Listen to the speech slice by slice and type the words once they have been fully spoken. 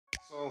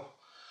So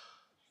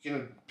you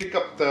can pick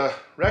up the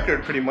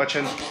record pretty much,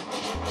 and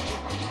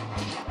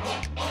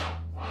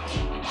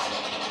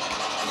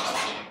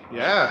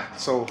yeah,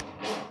 so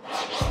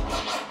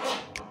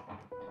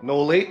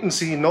no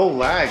latency, no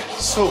lag.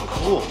 So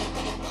cool.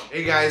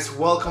 Hey guys,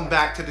 welcome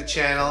back to the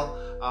channel.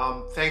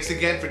 Thanks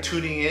again for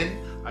tuning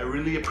in. I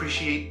really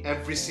appreciate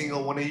every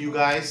single one of you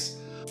guys.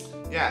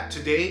 Yeah,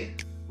 today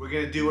we're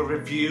gonna do a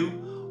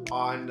review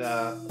on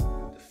the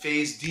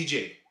Phase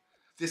DJ.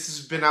 This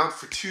has been out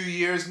for 2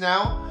 years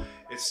now.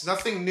 It's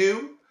nothing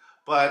new,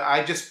 but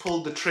I just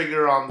pulled the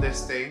trigger on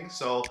this thing.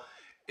 So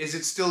is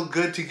it still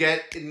good to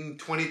get in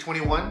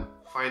 2021?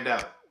 Find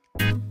out.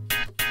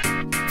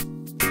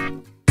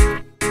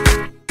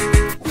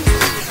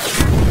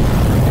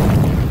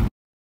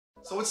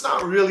 So it's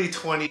not really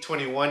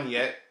 2021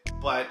 yet,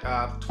 but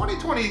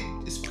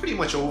 2020 is pretty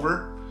much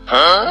over.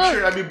 I'm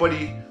sure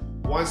everybody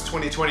wants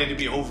 2020 to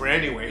be over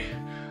anyway.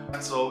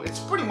 So it's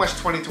pretty much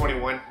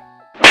 2021.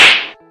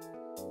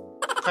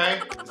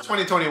 Okay, it's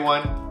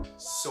 2021.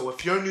 So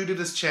if you're new to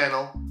this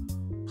channel,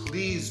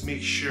 please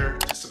make sure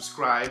to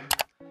subscribe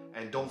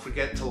and don't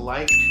forget to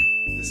like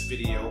this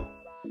video.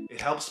 It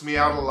helps me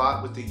out a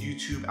lot with the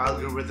YouTube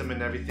algorithm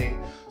and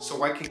everything,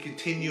 so I can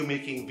continue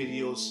making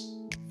videos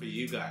for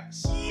you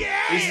guys.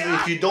 Yeah! Basically,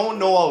 if you don't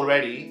know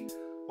already,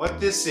 what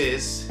this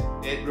is,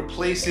 it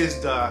replaces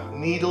the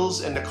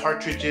needles and the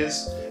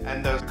cartridges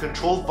and the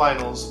control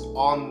vinyls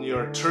on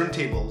your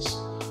turntables.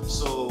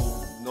 So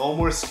no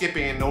more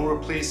skipping and no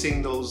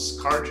replacing those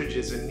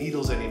cartridges and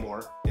needles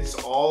anymore. It's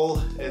all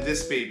in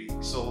this baby.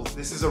 So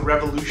this is a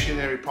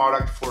revolutionary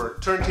product for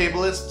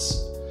turntablists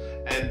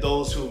and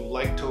those who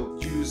like to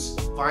use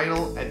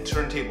vinyl and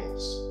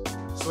turntables.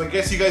 So I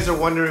guess you guys are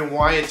wondering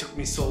why it took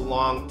me so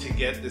long to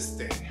get this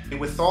thing.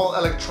 With all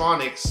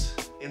electronics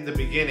in the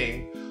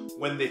beginning,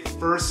 when they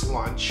first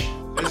launch,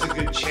 there's a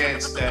good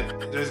chance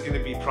that there's going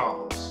to be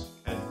problems.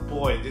 And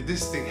boy, did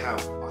this thing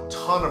have a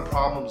ton of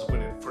problems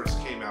when it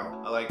first came out.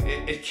 Like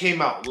it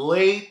came out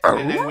late,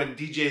 and then when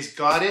DJs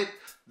got it,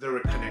 there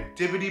were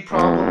connectivity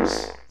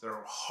problems, there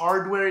were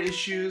hardware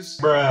issues,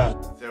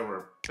 there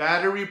were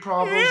battery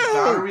problems,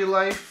 battery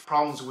life,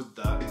 problems with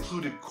the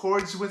included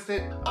cords with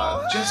it,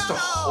 just a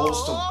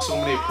host of so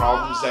many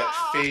problems that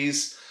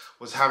Phase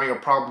was having a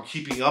problem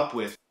keeping up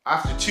with.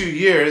 After 2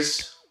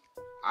 years,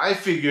 I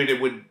figured it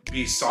would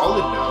be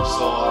solid now.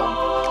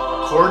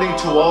 So according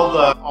to all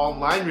the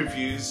online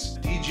reviews,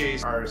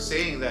 DJs are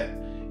saying that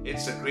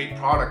it's a great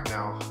product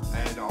now,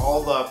 and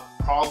all the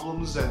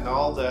problems and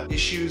all the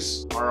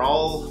issues are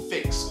all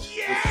fixed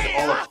with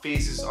all of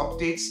Phase's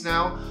updates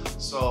now.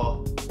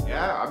 So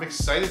yeah, I'm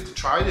excited to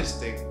try this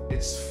thing.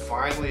 It's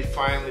finally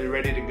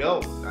ready to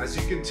go. As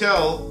you can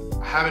tell,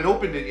 I haven't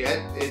opened it yet.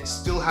 It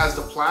still has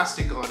the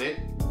plastic on it.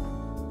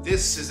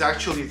 This is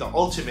actually the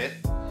ultimate.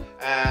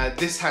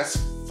 This has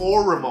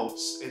 4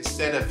 remotes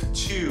instead of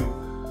 2.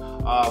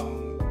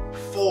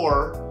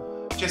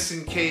 4, just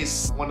in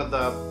case one of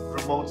the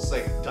remotes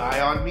like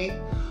die on me.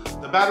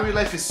 The battery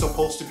life is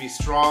supposed to be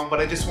strong, but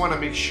I just want to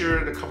make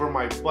sure to cover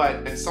my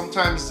butt, and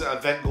sometimes the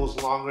event goes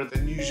longer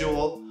than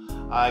usual.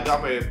 I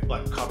got my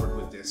butt covered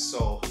with this,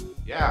 so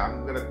yeah,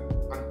 I'm gonna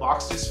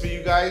unbox this for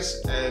you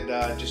guys and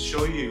just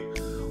show you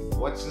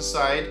what's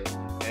inside,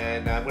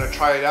 and I'm gonna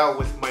try it out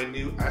with my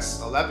new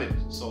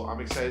S11, so I'm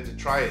excited to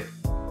try it.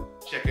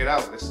 Check it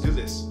out, let's do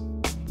this.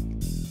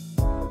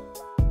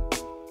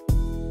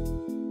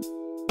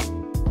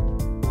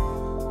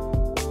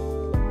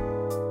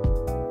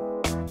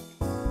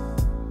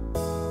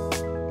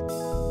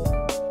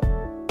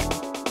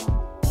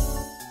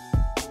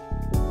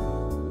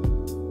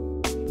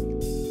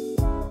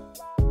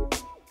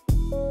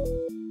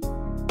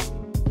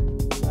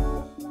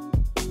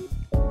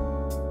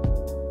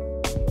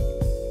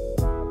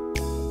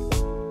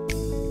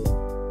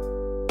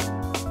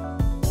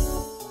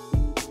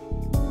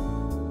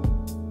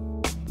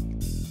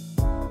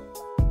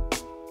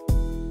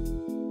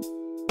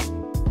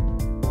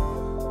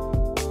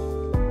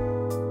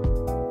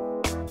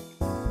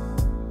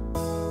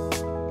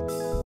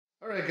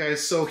 Alright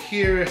guys, so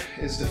here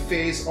is the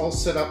Phase all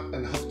set up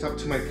and hooked up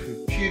to my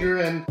computer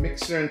and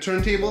mixer and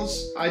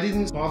turntables. I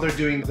didn't bother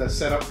doing the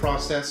setup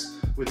process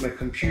with my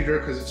computer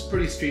because it's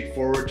pretty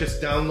straightforward.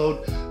 Just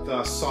download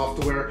the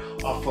software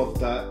off of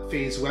the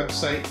Phase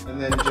website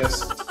and then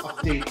just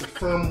update the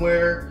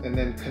firmware and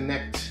then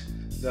connect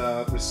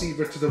the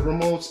receiver to the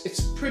remotes.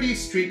 It's pretty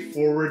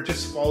straightforward,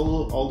 just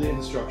follow all the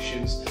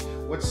instructions.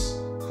 What's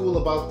cool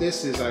about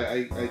this is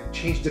I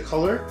changed the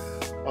color.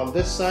 On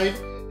this side,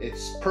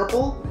 it's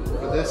purple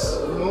for this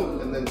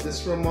remote, and then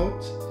this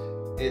remote,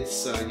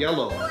 it's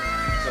yellow.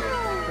 So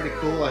pretty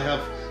cool. I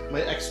have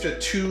my extra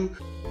 2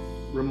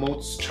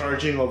 remotes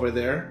charging over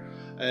there.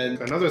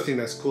 And another thing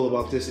that's cool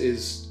about this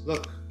is,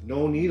 look,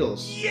 no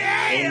needles.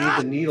 Yeah! Don't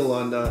need the needle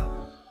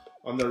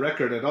on the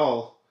record at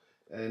all.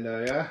 And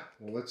yeah,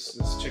 well, let's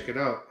check it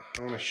out.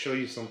 I want to show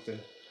you something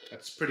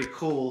that's pretty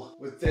cool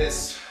with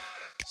this.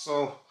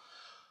 So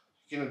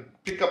you can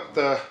pick up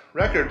the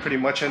record pretty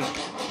much, and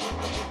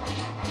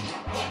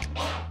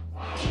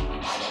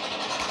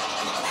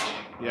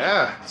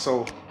Yeah,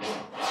 so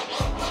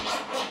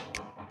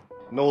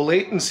no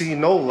latency,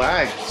 no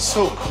lag.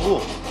 So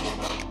cool.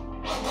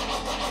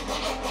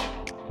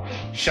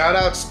 Shout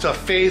outs to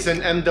FaZe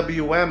and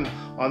MWM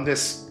on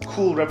this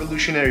cool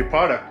revolutionary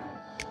product.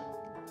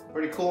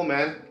 Pretty cool,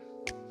 man.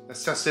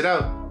 Let's test it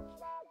out.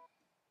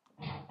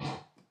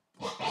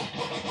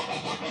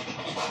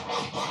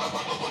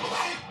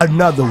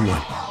 Another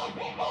one.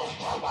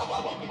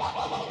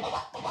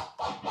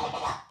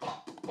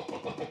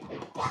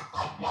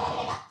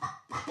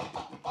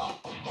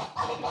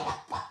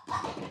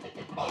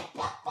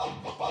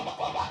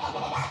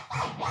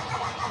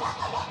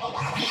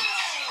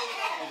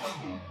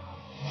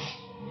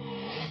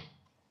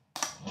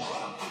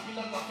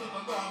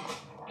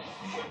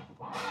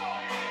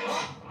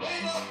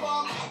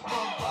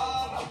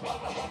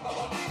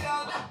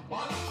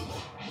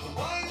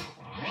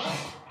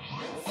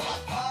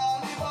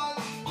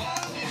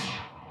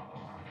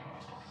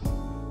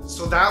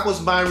 So that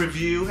was my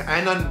review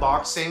and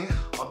unboxing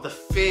of the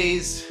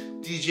FaZe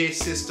DJ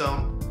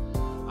system.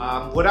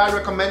 Would I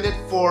recommend it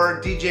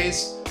for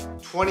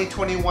DJs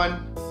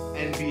 2021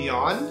 and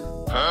beyond?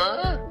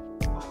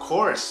 Of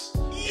course.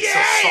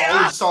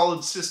 Yeah! It's a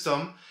solid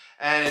system,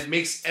 and it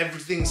makes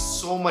everything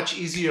so much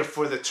easier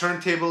for the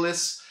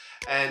turntablists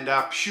and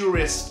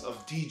purists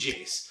of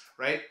DJs,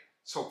 right?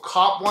 So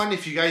cop one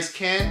if you guys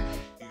can.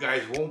 You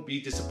guys won't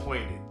be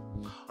disappointed.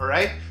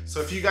 Alright,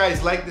 so if you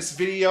guys like this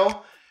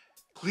video,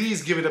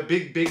 please give it a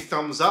big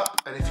thumbs up,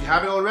 and if you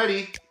haven't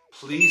already,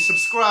 please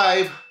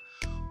subscribe.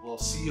 We'll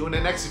see you in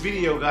the next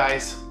video,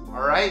 guys.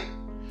 Alright,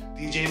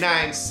 DJ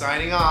Nine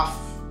signing off.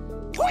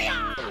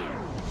 Booyah!